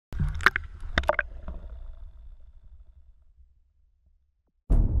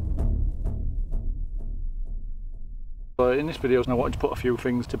In this video I wanted to put a few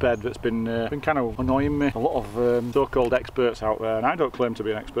things to bed that's been kind of annoying me. A lot of so-called experts out there, and I don't claim to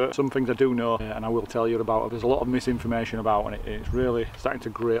be an expert. Some things I do know and I will tell you about. There's a lot of misinformation about, and it's really starting to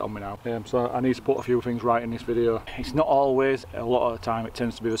grate on me now. So I need to put a few things right in this video. It's not always, a lot of the time it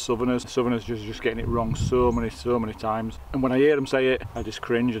tends to be the Southerners. The Southerners just getting it wrong so many times. And when I hear them say it, I just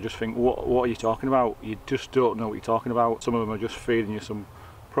cringe. I just think, what are you talking about? You just don't know what you're talking about. Some of them are just feeding you some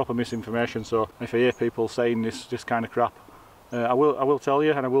proper misinformation. So if I hear people saying this kind of crap, I will tell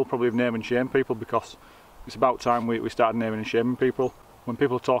you, and I will probably name and shame people, because it's about time we started naming and shaming people. When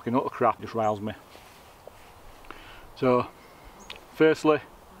people are talking utter crap, it just riles me. So firstly,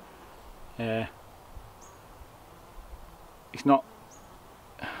 it's not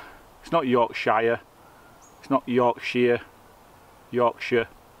Yorkshire, it's not Yorkshire, Yorkshire,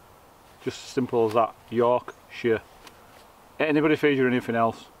 just as simple as that. Yorkshire. Anybody feeds you anything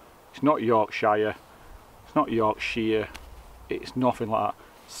else, it's not Yorkshire, it's not Yorkshire, it's nothing like that.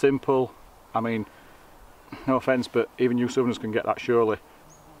 Simple. I mean, no offence, but even you Southerners can get that surely.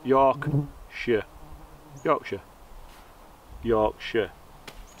 Yorkshire, Yorkshire, Yorkshire.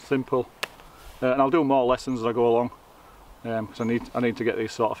 Simple. And I'll do more lessons as I go along, because I need to get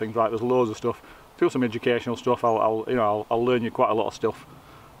these sort of things right. There's loads of stuff. Do some educational stuff. I'll learn you quite a lot of stuff.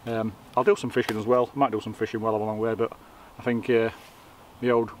 I'll do some fishing as well. I might do some fishing while I'm along the way, but I think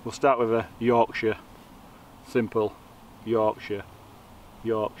we'll start with a Yorkshire. Simple. Yorkshire,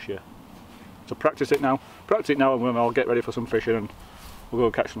 Yorkshire. So practice it now, and then I'll get ready for some fishing and we'll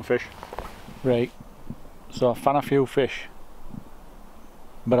go catch some fish. Right, so I found a few fish,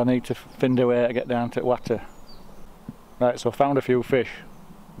 but I need to find a way to get down to the water. Right, so I found a few fish,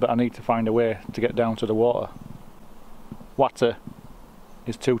 but I need to find a way to get down to the water. Water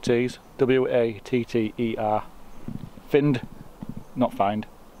is 2 T's, W-A-T-T-E-R. Find, not find,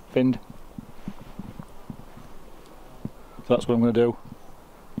 find. So that's what I'm going to do.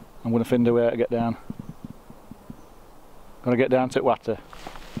 I'm going to find a way to get down. I'm going to get down to the water.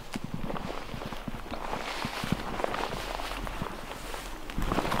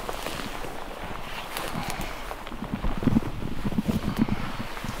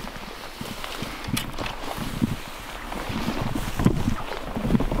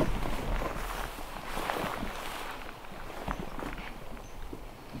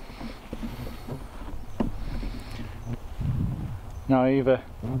 Now either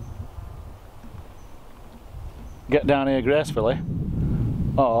get down here gracefully,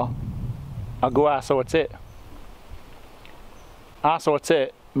 or I'll go arse over tit. Arse over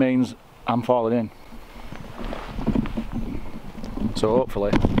tit means I'm falling in. So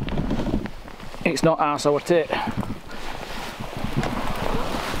hopefully it's not arse over tit.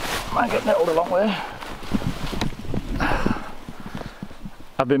 Might get nettled a long way.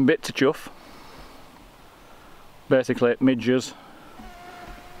 I've been bit to chuff. Basically midges.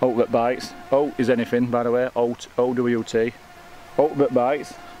 Oat that bites. Oat is anything, by the way. Oat, O-W-T. Oat that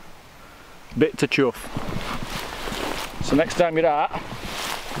bites. Bit to chuff. So next time you're out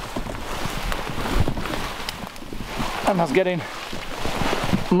and that's getting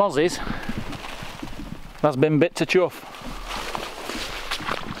mozzies, that's been bit to chuff.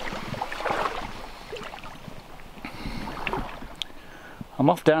 I'm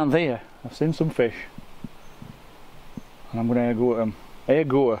off down there. I've seen some fish, and I'm going to go at them. Here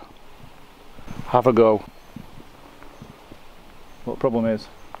go. Have a go. What the problem is,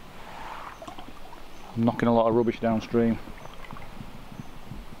 I'm knocking a lot of rubbish downstream,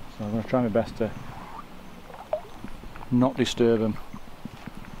 so I'm going to try my best to not disturb them.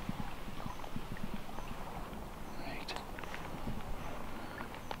 Right.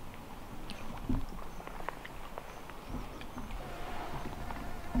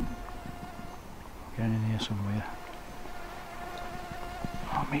 Getting in here somewhere.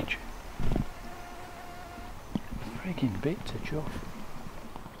 Oh, Mitch. Friggin' bit to chuff.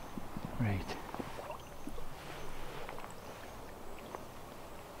 Right.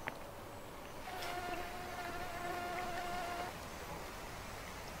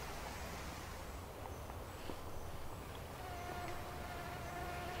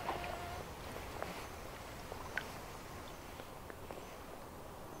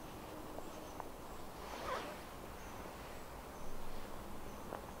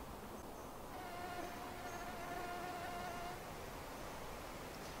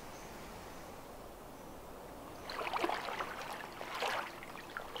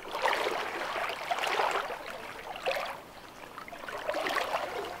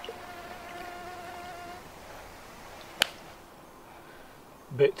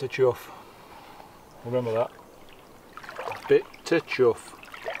 Bit to chuff. Remember that. Bit to chuff.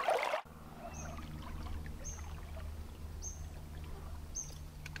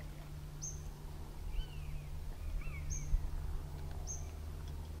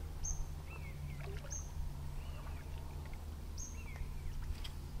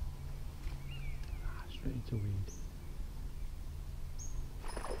 Straight into weed.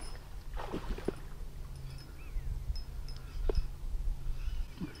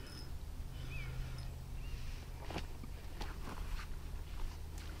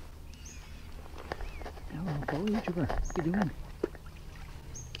 Now we'll follow each other. What are you doing?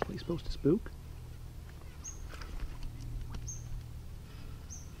 What are you supposed to spook?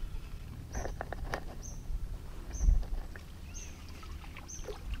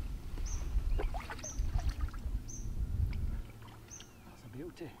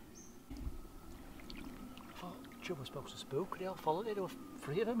 Beauty. I thought Chub was supposed to spook. They all followed it. There were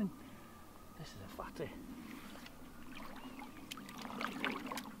 3 of them, and this is a fatty.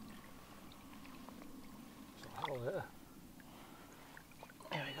 So hell there.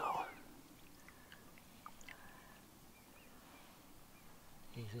 Here we go.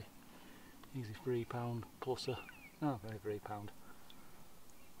 Easy £3 plus a. No, very £3.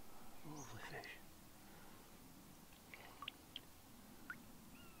 Lovely fish.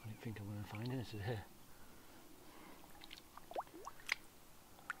 I don't think I'm going to find any today.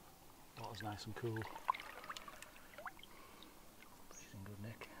 Water's nice and cool. She's in good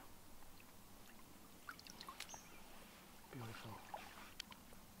nick. Beautiful.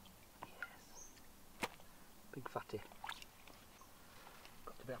 Yes. Big fatty.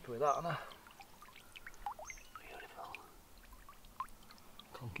 Got to be happy with that, haven't I? Beautiful.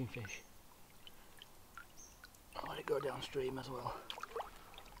 Clunking fish. I'll let it go downstream as well.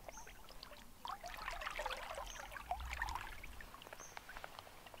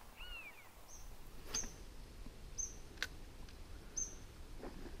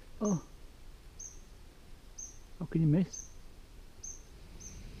 Oh, how can you miss?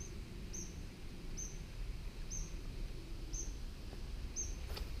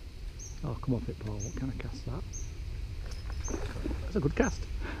 Oh, come off it, Paul. What kind of cast that? That's a good cast.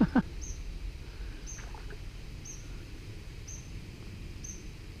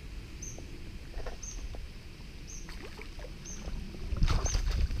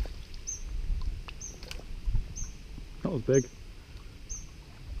 Not as big.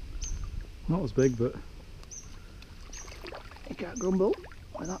 Not as big, but you can't grumble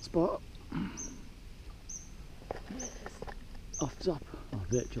with that spot. Off top, oh,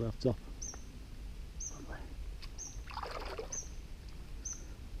 virtually off top. Lovely.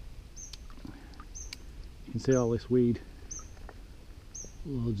 You can see all this weed,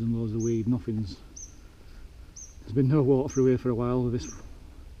 loads and loads of weed. There's been no water through here for a while with this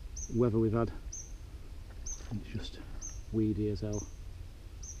weather we've had. It's just weedy as hell.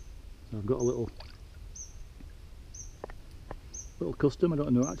 So I've got a little custom. I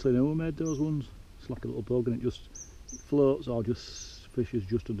don't actually know who made those ones. It's like a little bug, and it floats or just fishes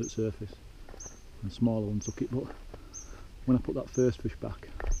just under the surface. And the smaller ones took it, but when I put that first fish back,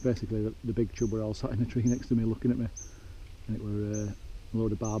 basically the big chub were all sat in a tree next to me looking at me, and it were a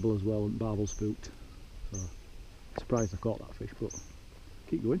load of barbel as well, and barbel spooked. So surprised I caught that fish, but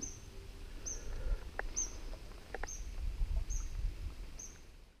keep going.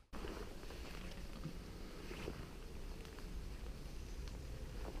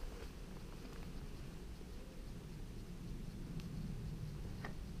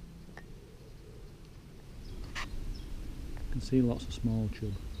 I can see lots of small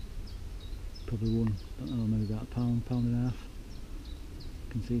chub. Probably one, I don't know, maybe about a pound and a half.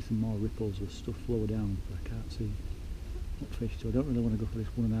 I can see some more ripples with stuff lower down, but I can't see what fish. So I don't really want to go for this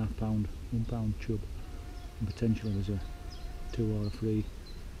 1.5 pound, 1 pound chub. And potentially there's a 2 or a 3,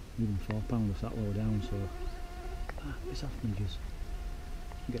 even 4 pounder sat lower down. So it's off midges.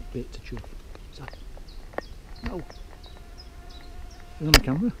 Get bit to chub. It's off. No. It's on the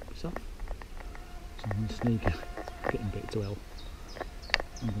camera. It's off. So I'm going to sneak it. Getting bit to hell.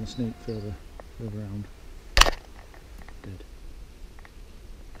 I'm going to sneak further around. Dead.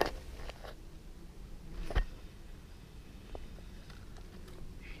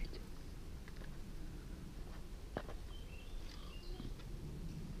 Shit.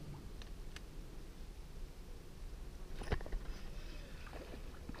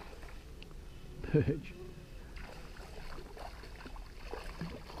 Perch.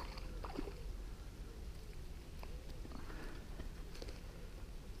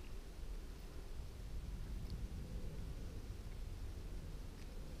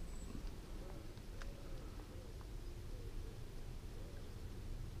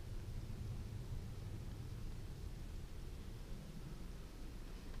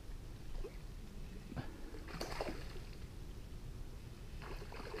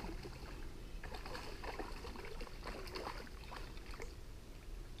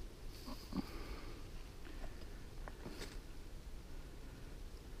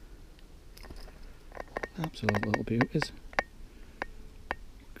 Absolute little beauties.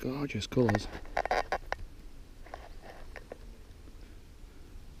 Gorgeous colours.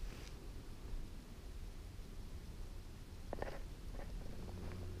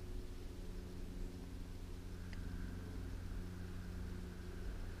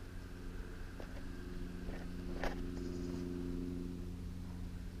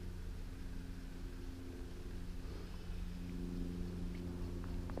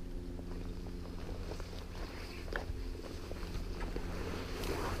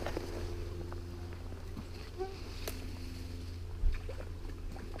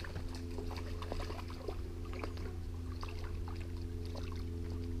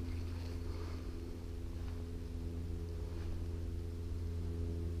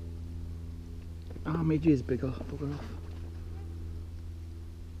 Ah, my jizz big off, bugger off.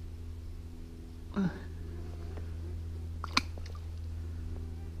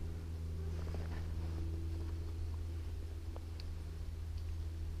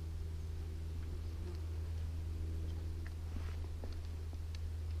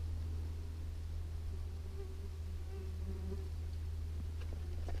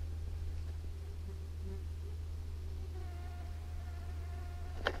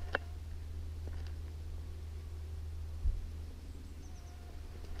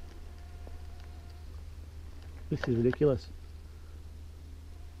 This is ridiculous.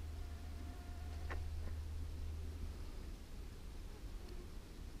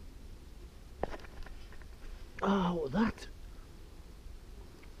 Oh, what was that?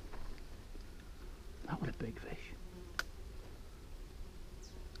 That was a big fish.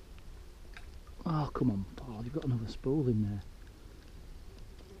 Oh, come on, Paul, you've got another spool in there.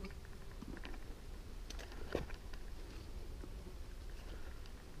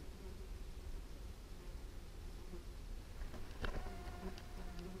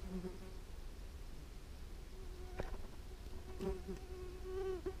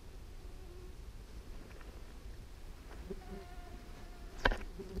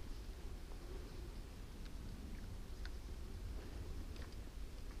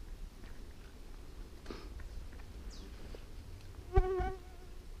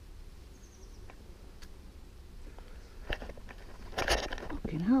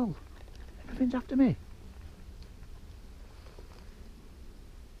 Fucking hell, everything's after me.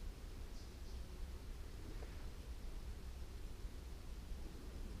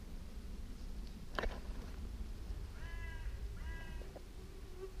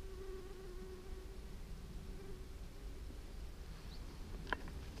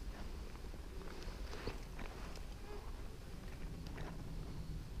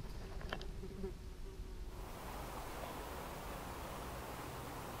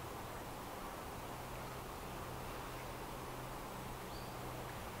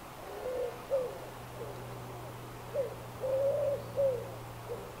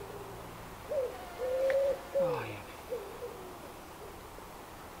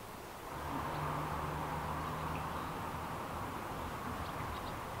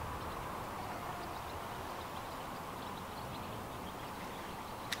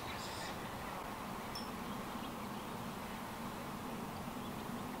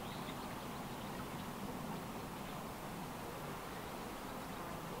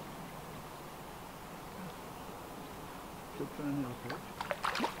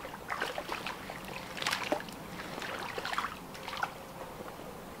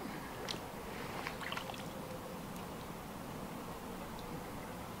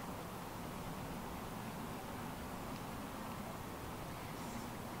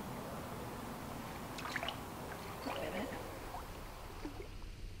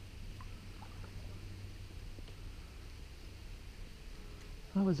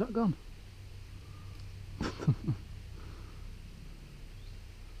 How has that gone?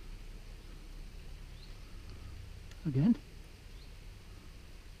 Again?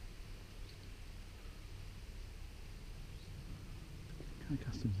 Can I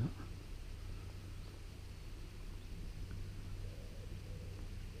cast him that?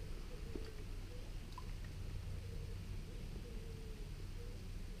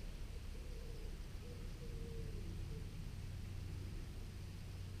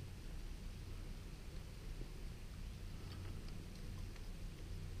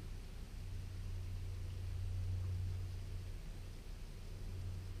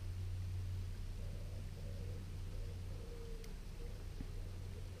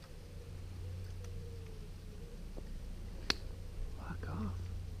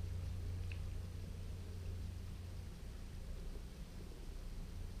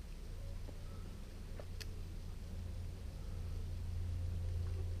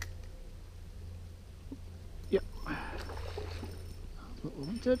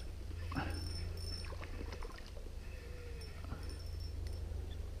 Wanted.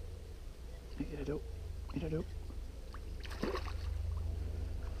 Get it up. Get it up.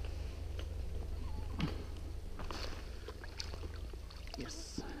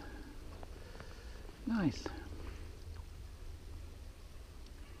 Yes. Nice.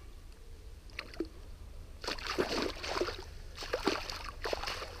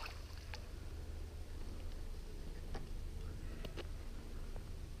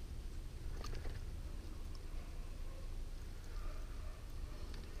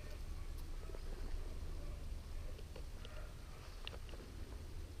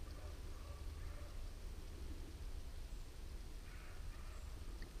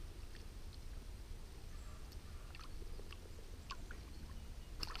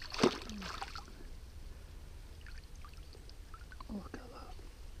 Look at that.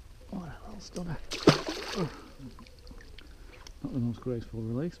 What a little stunner. Oh. Not the most graceful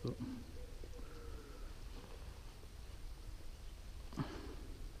release, but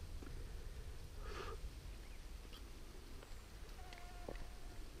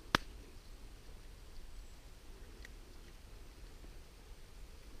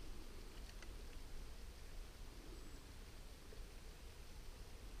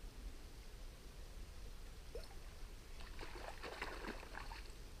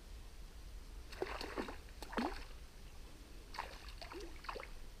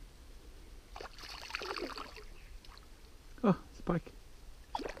oh, it's a pike.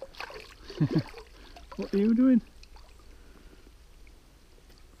 What are you doing?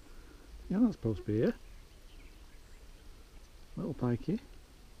 You're not supposed to be here. Little pikey.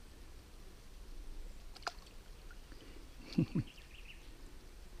 They're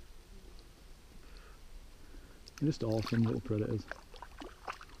just awesome little predators.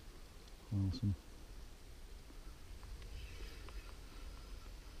 Awesome.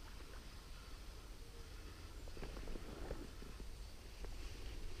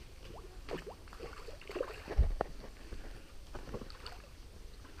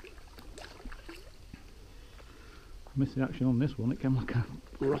 Missing action on this one, it came like a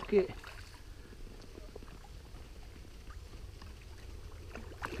rocket.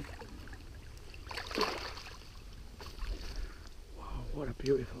 Wow, what a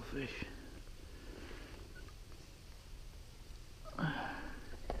beautiful fish.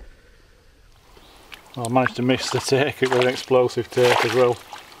 Well, I managed to miss the take, it was an explosive take as well.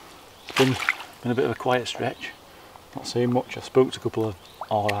 It's been a bit of a quiet stretch, not seeing much. I spooked a couple of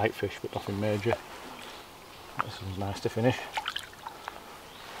alright fish but nothing major. This one's nice to finish.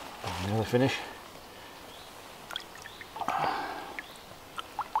 And nearly finish.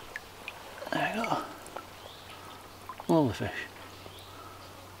 There you go. Lovely fish.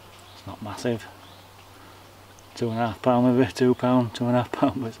 It's not massive. 2.5 pound maybe, 2 pound, 2.5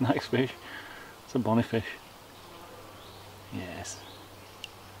 pound, but it's a nice fish. It's a bonny fish. Yes.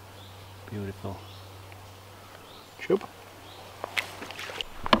 Beautiful. Chub.